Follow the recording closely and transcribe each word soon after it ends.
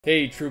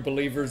Hey true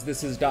believers,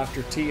 this is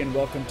Dr. T and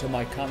welcome to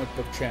my comic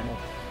book channel.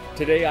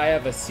 Today I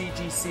have a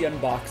CGC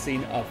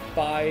unboxing of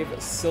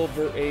 5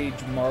 Silver Age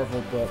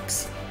Marvel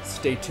books.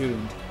 Stay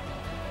tuned.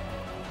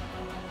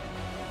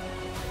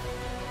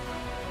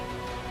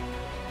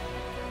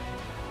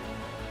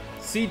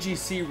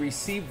 CGC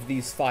received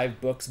these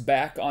 5 books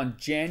back on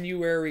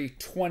January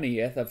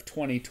 20th of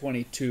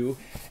 2022,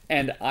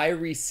 and I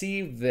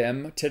received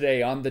them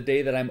today on the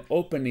day that I'm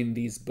opening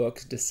these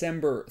books,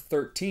 December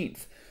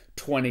 13th.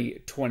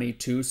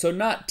 2022, so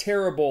not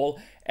terrible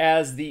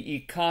as the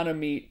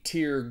economy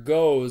tier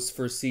goes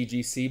for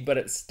CGC, but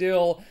it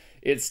still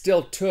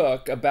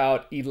took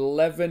about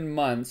 11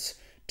 months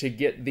to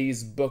get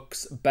these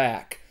books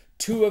back.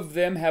 2 of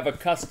them have a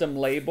custom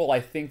label.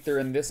 I think they're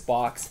in this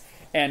box,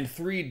 and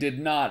 3 did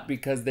not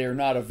because they're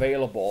not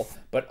available.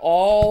 But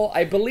all,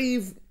 I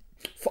believe,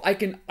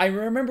 I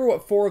remember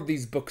what 4 of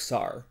these books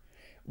are.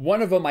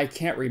 One of them I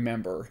can't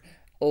remember.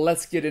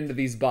 Let's get into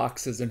these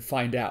boxes and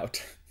find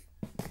out.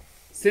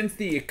 Since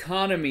the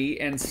economy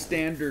and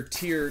standard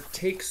tier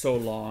take so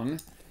long,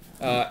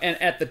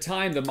 and at the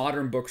time the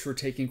modern books were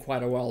taking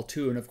quite a while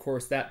too, and of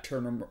course that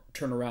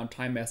turnaround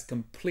time has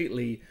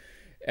completely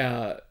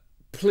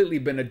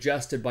been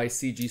adjusted by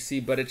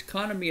CGC, but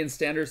economy and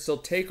standard still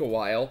take a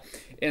while.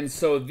 And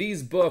so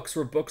these books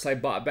were books I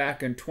bought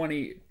back in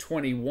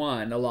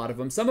 2021, a lot of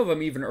them, some of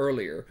them even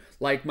earlier,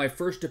 like my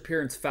first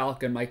appearance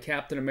Falcon, my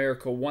Captain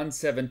America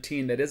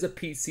 117, that is a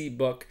PC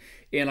book,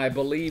 and I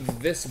believe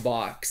this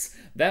box,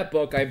 that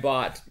book I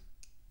bought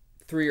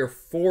 3 or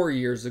 4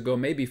 years ago,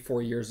 maybe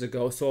 4 years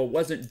ago, so it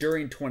wasn't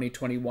during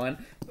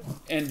 2021,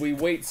 and we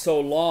wait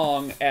so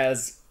long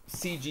as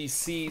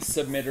CGC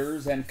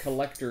submitters and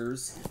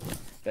collectors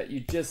that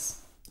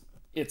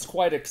it's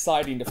quite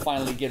exciting to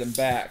finally get them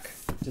back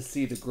to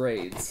see the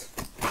grades.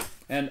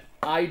 And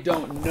I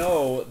don't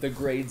know the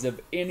grades of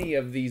any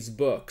of these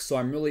books, so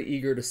I'm really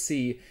eager to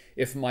see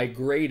if my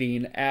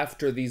grading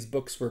after these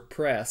books were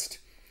pressed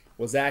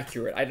was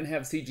accurate. I didn't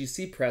have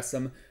CGC press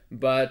them,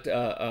 but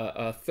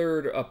a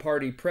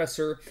third-party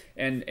presser,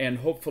 and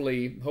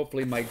hopefully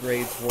my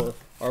grades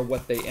are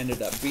what they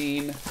ended up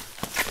being.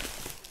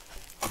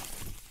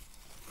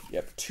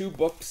 Yep, 2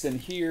 books in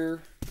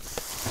here.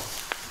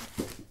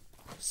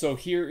 So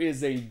here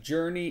is a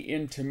Journey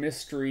into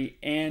Mystery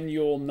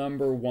Annual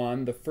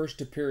 #1, the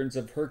first appearance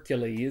of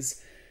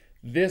Hercules.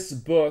 This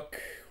book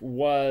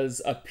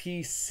was a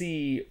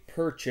PC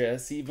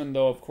purchase, even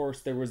though, of course,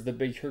 there was the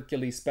big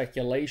Hercules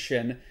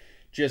speculation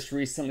just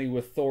recently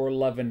with Thor: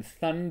 Love and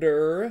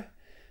Thunder.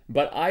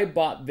 But I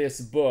bought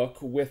this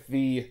book with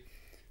the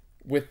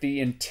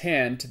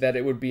intent that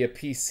it would be a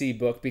PC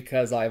book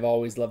because I've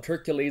always loved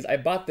Hercules. I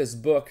bought this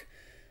book,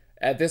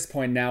 at this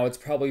point now, it's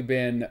probably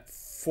been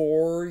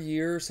 4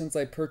 years since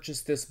I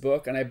purchased this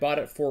book, and I bought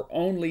it for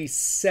only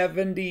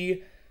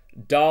 $70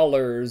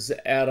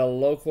 at a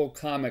local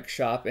comic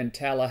shop in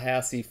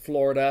Tallahassee,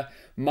 Florida.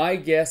 My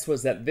guess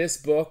was that this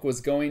book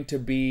was going to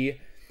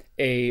be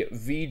a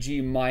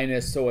VG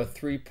minus, so a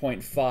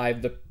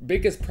 3.5. The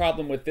biggest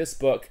problem with this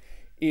book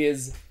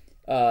is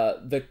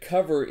the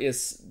cover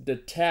is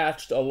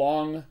detached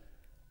along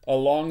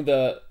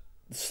the,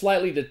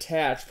 slightly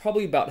detached,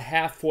 probably about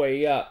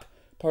halfway up,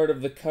 part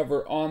of the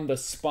cover on the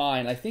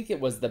spine. I think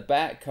it was the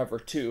back cover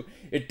too.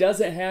 It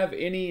doesn't have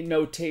any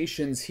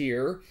notations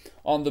here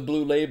on the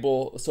blue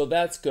label, so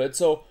that's good.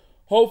 So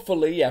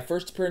hopefully, yeah,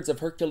 first appearance of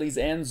Hercules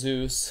and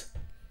Zeus.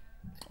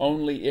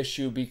 Only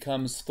issue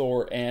becomes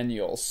Thor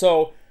Annual.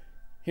 So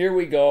here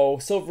we go.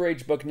 Silver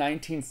Age book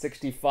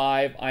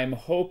 1965. I'm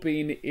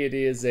hoping it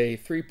is a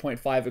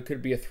 3.5. It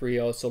could be a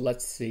 3.0. So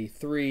let's see.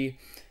 3,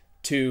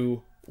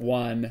 2,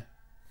 1.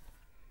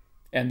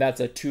 And that's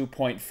a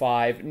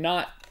 2.5.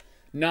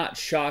 Not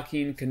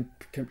shocking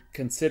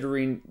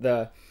considering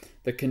the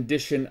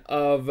condition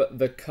of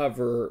the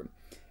cover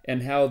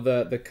and how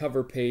the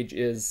cover page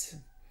is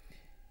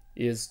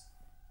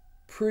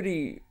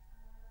pretty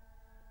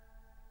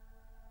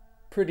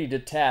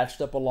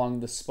detached up along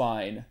the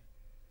spine.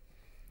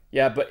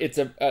 Yeah, but it's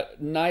a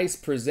nice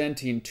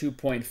presenting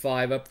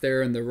 2.5 up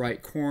there in the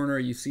right corner.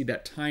 You see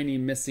that tiny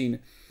missing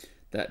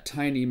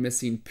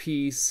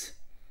piece,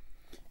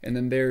 and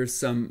then there's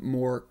some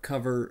more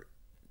cover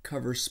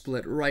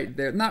split right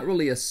there. Not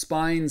really a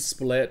spine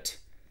split,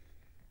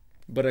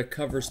 but a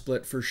cover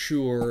split for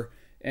sure.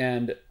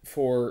 And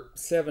for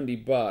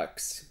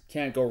 $70,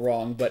 can't go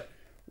wrong, but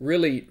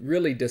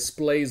really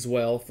displays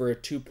well for a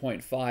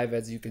 2.5,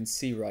 as you can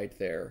see right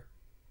there.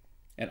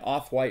 And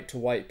off-white to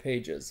white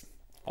pages.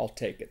 I'll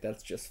take it.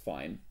 That's just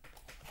fine.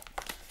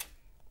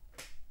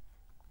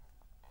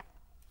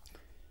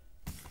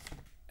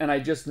 And I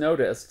just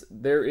noticed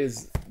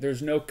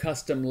there's no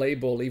custom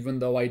label, even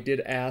though I did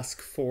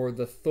ask for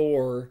the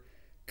Thor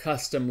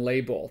custom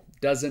label.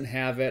 Doesn't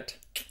have it.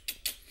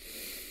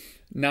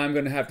 Now I'm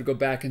going to have to go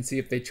back and see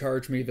if they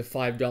charge me the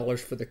 $5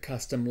 for the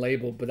custom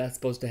label, but that's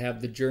supposed to have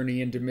the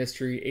Journey into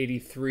Mystery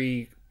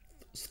 83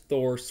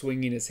 Thor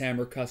swinging his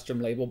hammer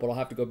custom label, but I'll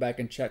have to go back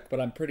and check, but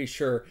I'm pretty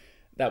sure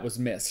that was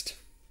missed.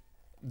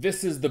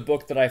 this is the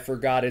book that I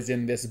forgot is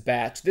in this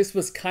batch. This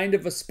was kind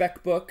of a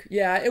spec book.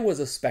 Yeah, it was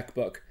a spec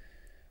book.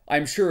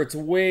 I'm sure it's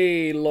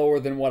way lower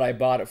than what I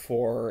bought it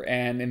for,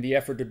 and in the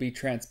effort to be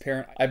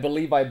transparent, I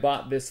believe I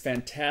bought this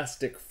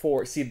Fantastic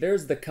Four. See,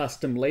 there's the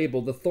custom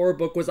label. The Thor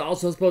book was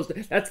also supposed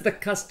to... That's the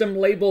custom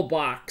label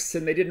box,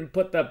 and they didn't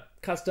put the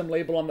custom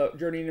label on the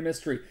Journey into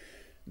Mystery.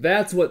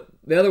 That's what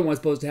the other one's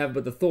supposed to have,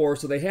 but the Thor,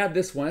 so they had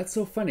this one. That's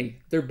so funny.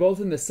 They're both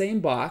in the same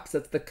box.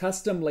 That's the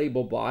custom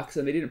label box,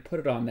 and they didn't put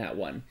it on that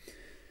one.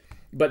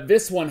 But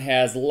this one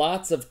has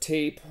lots of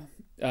tape...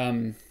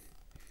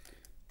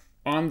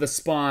 on the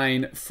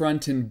spine,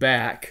 front and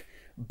back,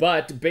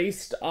 but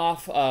based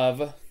off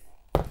of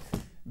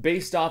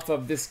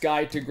this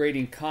guide to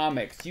grading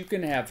comics, you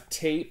can have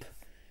tape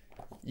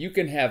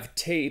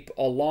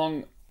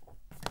along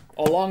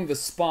the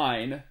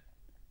spine.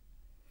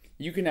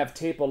 You can have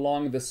tape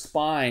along the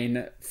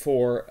spine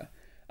for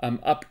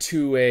up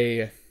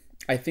to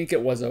I think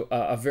it was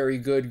a very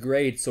good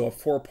grade, so a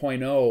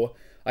 4.0.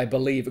 I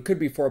believe. It could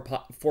be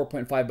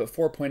 4.5, but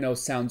 4.0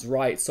 sounds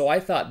right. So I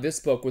thought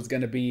this book was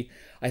going to be,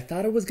 I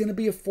thought it was going to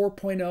be a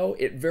 4.0.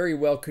 It very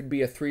well could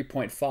be a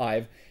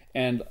 3.5.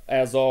 And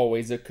as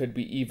always, it could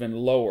be even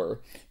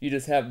lower. You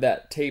just have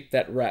that tape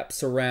that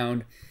wraps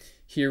around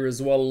here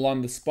as well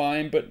along the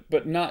spine,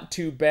 but not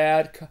too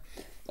bad.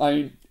 I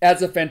mean,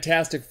 as a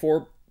Fantastic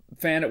Four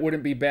fan, it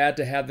wouldn't be bad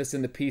to have this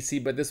in the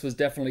PC, but this was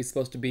definitely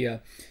supposed to be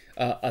a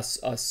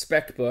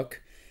spec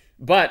book,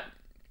 but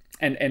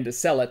and to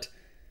sell it.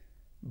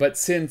 But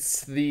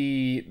since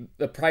the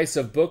price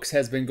of books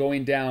has been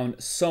going down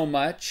so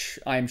much,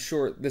 I'm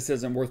sure this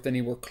isn't worth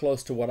anywhere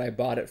close to what I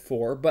bought it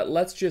for. But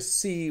let's just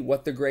see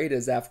what the grade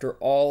is after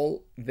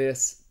all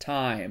this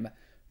time.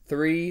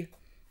 3,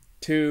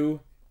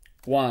 2,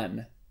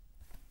 1.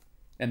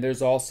 And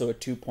there's also a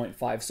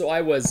 2.5. So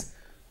I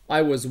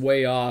was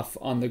way off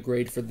on the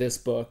grade for this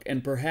book.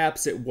 And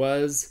perhaps it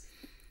was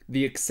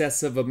the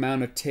excessive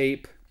amount of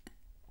tape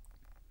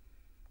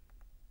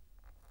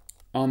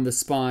on the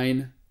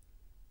spine.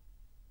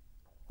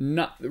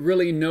 Not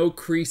really, no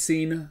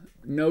creasing,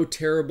 no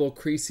terrible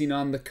creasing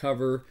on the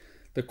cover.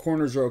 The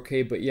corners are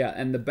okay, but yeah,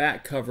 and the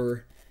back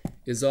cover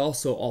is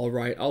also all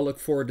right. I'll look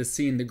forward to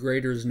seeing the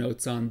grader's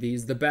notes on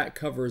these. The back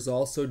cover is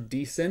also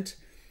decent.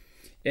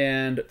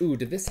 And, ooh,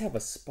 did this have a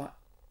spine?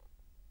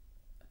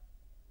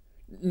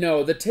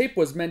 No, the tape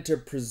was meant to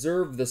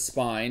preserve the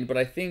spine, but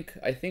I think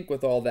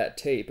with all that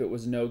tape, it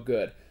was no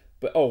good.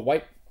 But, oh,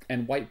 white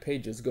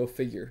pages, go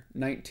figure.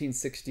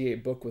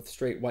 1968 book with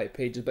straight white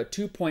pages, but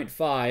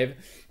 2.5,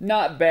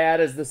 not bad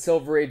as the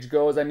Silver Age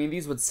goes. I mean,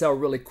 these would sell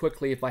really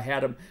quickly if I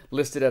had them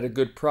listed at a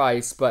good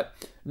price, but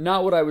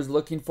not what I was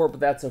looking for, but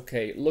that's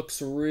okay. It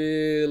looks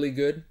really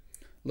good.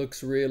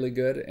 Looks really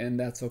good, and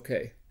that's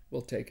okay.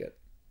 We'll take it.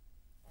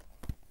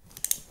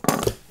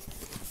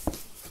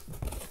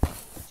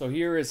 So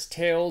here is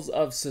Tales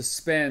of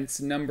Suspense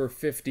number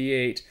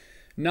 58.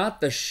 Not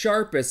the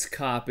sharpest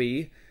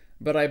copy,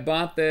 but I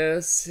bought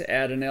this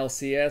at an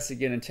LCS,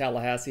 again in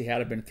Tallahassee, had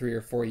it been 3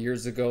 or 4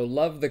 years ago.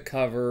 Love the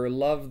cover,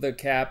 love the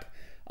Cap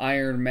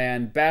Iron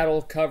Man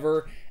battle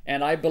cover,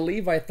 and I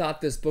believe I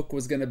thought this book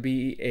was going to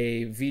be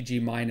a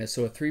VG-,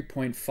 so a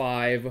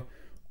 3.5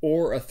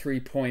 or a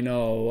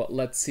 3.0.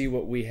 Let's see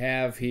what we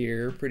have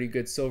here. Pretty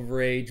good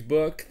Silver Age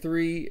book.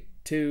 3,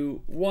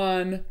 2,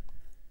 1.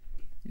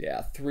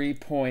 Yeah,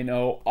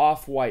 3.0,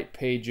 off-white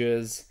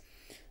pages.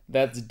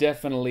 That's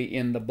definitely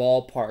in the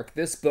ballpark.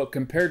 This book,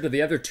 compared to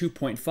the other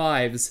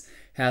 2.5s,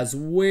 has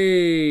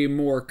way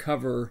more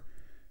coverwear.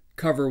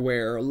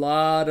 A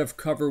lot of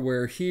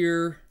coverwear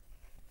here.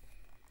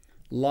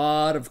 A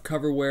lot of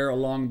coverwear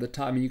along the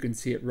top. I mean, you can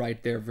see it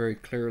right there very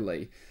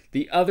clearly.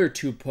 The other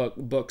two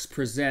books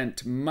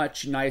present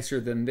much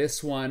nicer than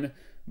this one,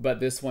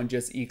 but this one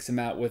just ekes them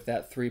out with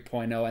that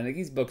 3.0. And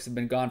these books have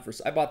been gone for...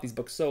 I bought these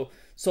books so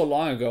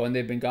long ago, and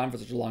they've been gone for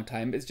such a long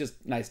time. It's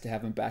just nice to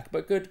have them back.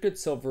 But good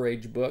Silver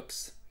Age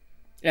books.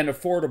 And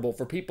affordable.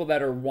 For people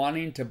that are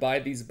wanting to buy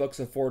these books,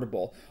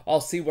 affordable.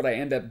 I'll see what I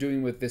end up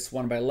doing with this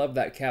one, but I love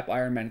that Cap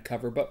Iron Man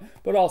cover. But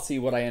I'll see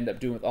what I end up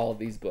doing with all of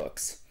these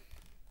books.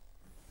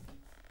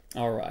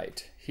 All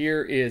right.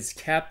 Here is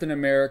Captain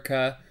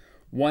America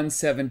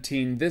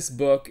 117. This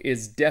book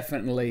is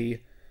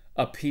definitely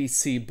a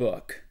PC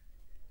book.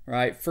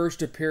 Right?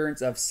 First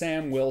appearance of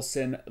Sam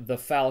Wilson, the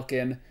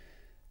Falcon.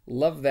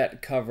 Love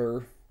that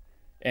cover.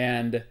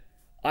 And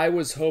I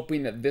was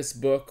hoping that this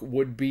book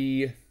would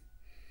be...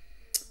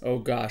 Oh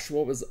gosh,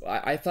 what was...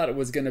 I thought it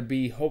was going to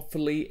be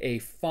hopefully a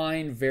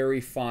fine,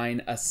 very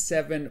fine, a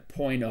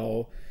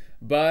 7.0.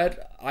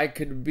 But I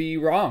could be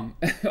wrong.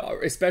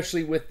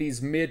 Especially with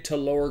these mid to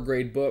lower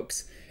grade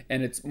books.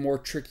 And it's more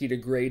tricky to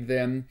grade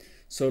them.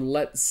 So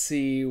let's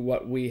see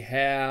what we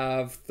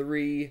have.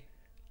 3,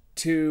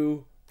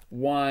 2,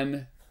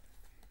 1,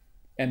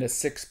 and a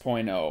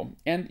 6.0.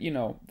 And, you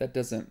know,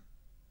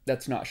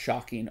 that's not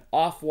shocking.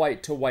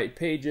 Off-white to white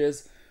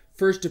pages.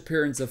 First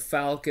appearance of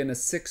Falcon, a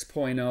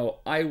 6.0.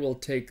 I will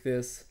take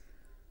this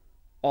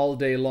all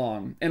day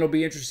long. And it'll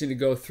be interesting to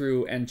go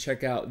through and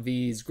check out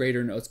these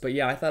grader notes. But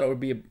yeah, I thought it would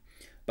be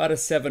about a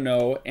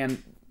 7.0.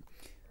 And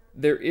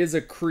there is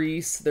a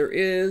crease. There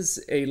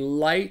is a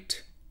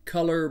light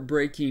color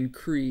breaking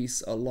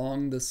crease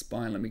along the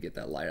spine. Let me get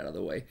that light out of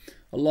the way.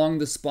 Along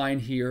the spine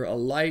here, a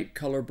light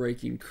color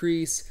breaking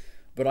crease.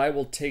 But I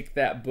will take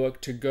that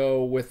book to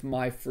go with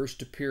my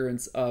first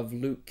appearance of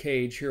Luke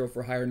Cage, Hero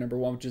for Hire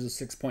 #1, which is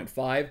a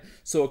 6.5.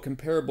 So a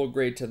comparable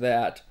grade to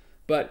that.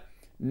 But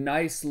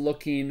nice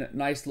looking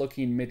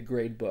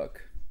mid-grade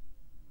book.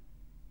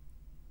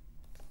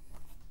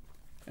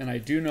 And I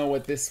do know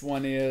what this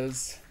one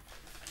is.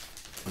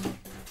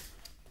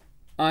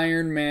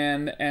 Iron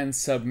Man and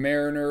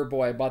Submariner.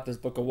 Boy, I bought this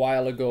book a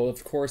while ago.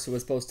 Of course, it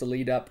was supposed to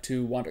lead up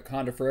to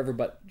Wakanda Forever,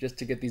 but just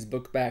to get these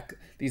books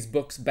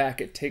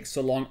back, it takes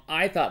so long.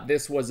 I thought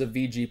this was a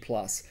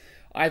VG+.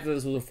 I thought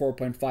this was a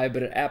 4.5,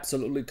 but it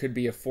absolutely could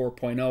be a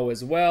 4.0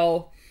 as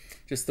well.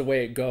 Just the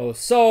way it goes.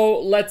 So,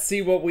 let's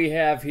see what we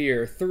have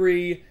here.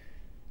 3,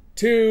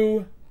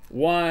 2,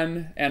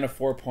 1, and a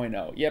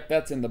 4.0. Yep,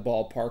 that's in the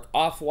ballpark.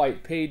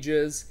 Off-white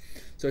pages.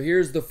 So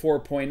here's the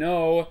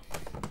 4.0.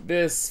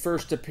 This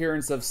first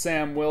appearance of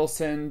Sam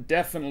Wilson,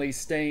 definitely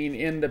staying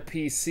in the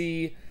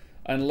PC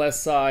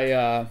unless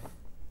I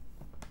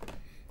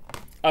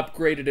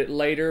upgraded it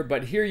later.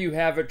 But here you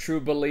have it, true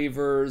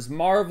believers.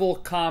 Marvel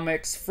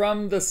Comics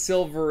from the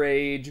Silver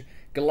Age.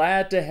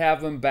 Glad to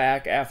have them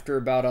back after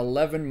about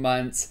 11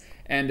 months.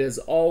 And as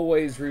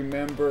always,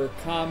 remember,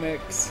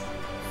 comics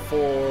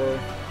for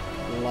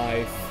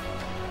life.